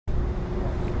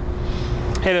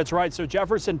Hey, that's right. So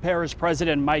Jefferson Parish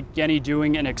President Mike Yenni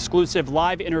doing an exclusive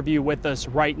live interview with us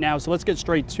right now. So let's get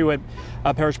straight to it.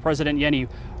 Parish President Yenni,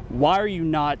 why are you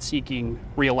not seeking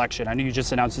re-election? I know you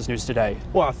just announced this news today.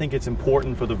 Well, I think it's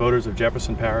important for the voters of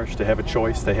Jefferson Parish to have a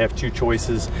choice. They have two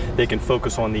choices. They can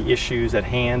focus on the issues at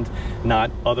hand, not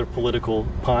other political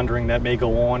pondering that may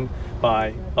go on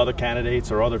by other candidates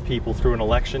or other people through an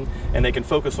election, and they can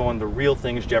focus on the real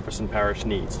things Jefferson Parish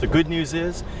needs. The good news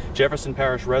is Jefferson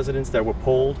Parish residents that were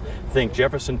polled think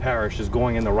Jefferson Parish is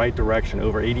going in the right direction,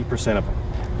 over 80% of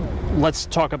them. Let's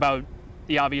talk about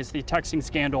the texting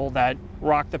scandal that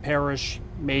rocked the parish,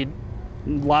 made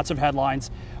lots of headlines.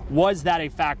 Was that a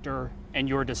factor in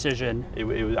your decision?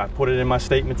 I put it in my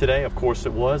statement today. Of course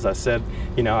it was. I said,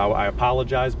 you know, I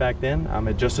apologized back then.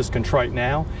 I'm just as contrite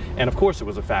now. And of course it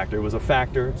was a factor. It was a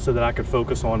factor so that I could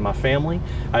focus on my family.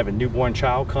 I have a newborn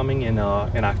child coming in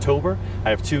October. I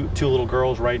have two little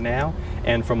girls right now.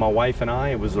 And for my wife and I,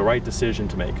 it was the right decision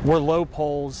to make. Were low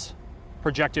polls,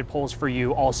 projected polls for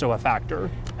you, also a factor?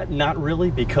 Not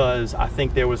really, because I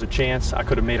think there was a chance I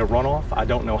could have made a runoff. I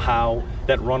don't know how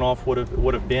that runoff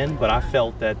would have been, but I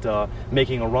felt that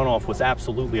making a runoff was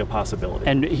absolutely a possibility.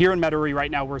 And here in Metairie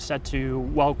right now, we're set to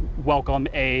welcome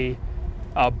a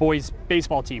boys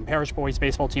baseball team, parish boys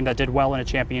baseball team that did well in a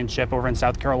championship over in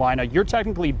South Carolina. You're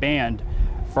technically banned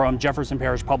from Jefferson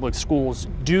Parish Public Schools.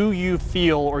 Do you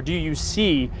feel, or do you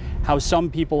see how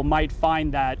some people might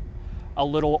find that a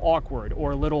little awkward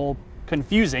or a little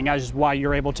confusing as why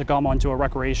you're able to come onto a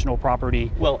recreational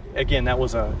property? Well, again, that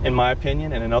was, in my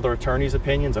opinion and in other attorneys'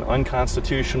 opinions, an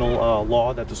unconstitutional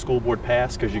law that the school board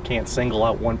passed, because you can't single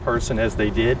out one person as they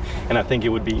did, and I think it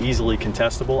would be easily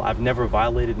contestable. I've never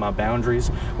violated my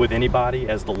boundaries with anybody,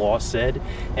 as the law said,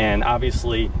 and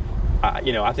obviously,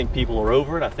 you know, I think people are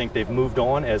over it. I think they've moved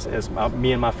on, as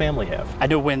me and my family have. I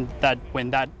know when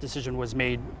that decision was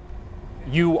made,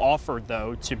 you offered,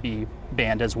 though, to be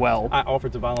banned as well. I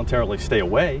offered to voluntarily stay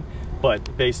away,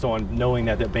 but based on knowing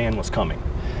that that ban was coming.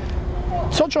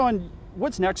 Touch on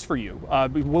what's next for you.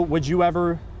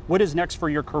 What is next for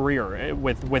your career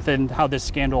within how this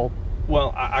scandal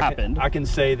happened? I can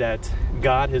say that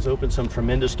God has opened some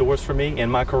tremendous doors for me in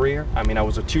my career. I mean, I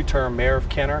was a two-term mayor of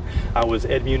Kenner. I was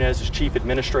Ed Munez's chief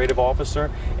administrative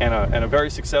officer, and a very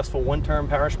successful one-term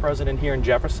parish president here in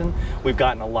Jefferson. We've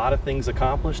gotten a lot of things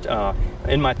accomplished.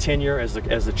 In my tenure as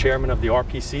the chairman of the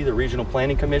RPC, the Regional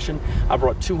Planning Commission, I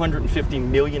brought $250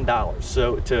 million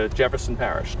to Jefferson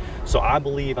Parish. So I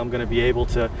believe I'm going to be able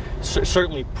to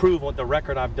certainly prove what the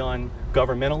record I've done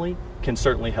governmentally can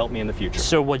certainly help me in the future.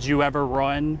 So would you ever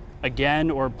run again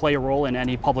or play a role in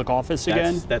any public office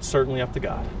again? That's certainly up to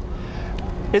God.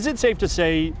 Is it safe to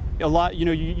say a lot, you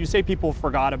know, you say people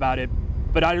forgot about it,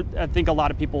 but I think a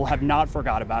lot of people have not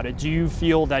forgot about it. Do you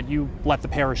feel that you let the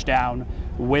parish down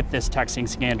with this texting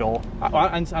scandal?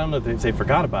 I don't know if they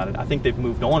forgot about it. I think they've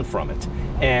moved on from it.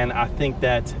 And I think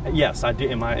that, yes, I do.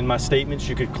 In my statements,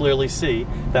 you could clearly see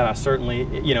that I certainly,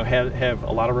 you know, have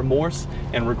a lot of remorse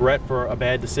and regret for a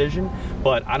bad decision.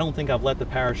 But I don't think I've let the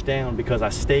parish down, because I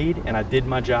stayed and I did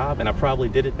my job, and I probably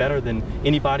did it better than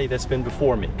anybody that's been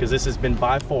before me, because this has been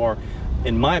by far,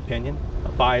 in my opinion, a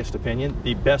biased opinion,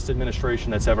 the best administration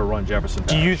that's ever run Jefferson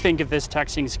Parish. Do you think if this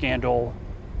texting scandal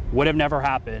would have never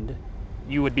happened,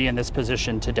 you would be in this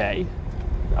position today?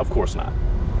 Of course not.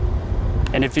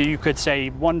 And if you could say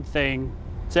one thing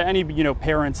to any, you know,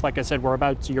 parents, like I said, you're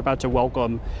about to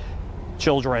welcome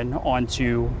children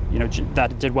onto, you know,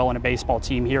 that did well in a baseball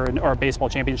team here, or a baseball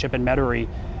championship in Metairie.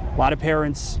 A lot of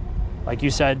parents, like you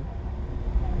said,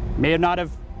 may not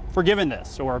have forgiven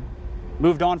this or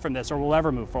moved on from this, or will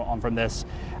ever move on from this.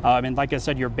 And like I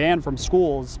said, you're banned from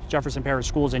schools, Jefferson Parish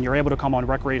schools, and you're able to come on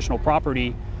recreational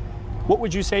property. What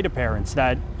would you say to parents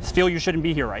that feel you shouldn't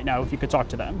be here right now, if you could talk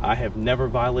to them? I have never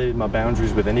violated my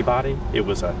boundaries with anybody. It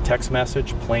was a text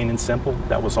message, plain and simple.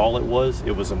 That was all it was.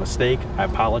 It was a mistake. I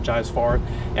apologize for it,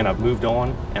 and I've moved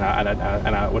on, and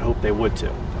I would hope they would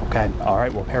too. Okay. All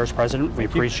right. Well, Parish President, we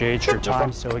appreciate your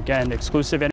time. So again, exclusive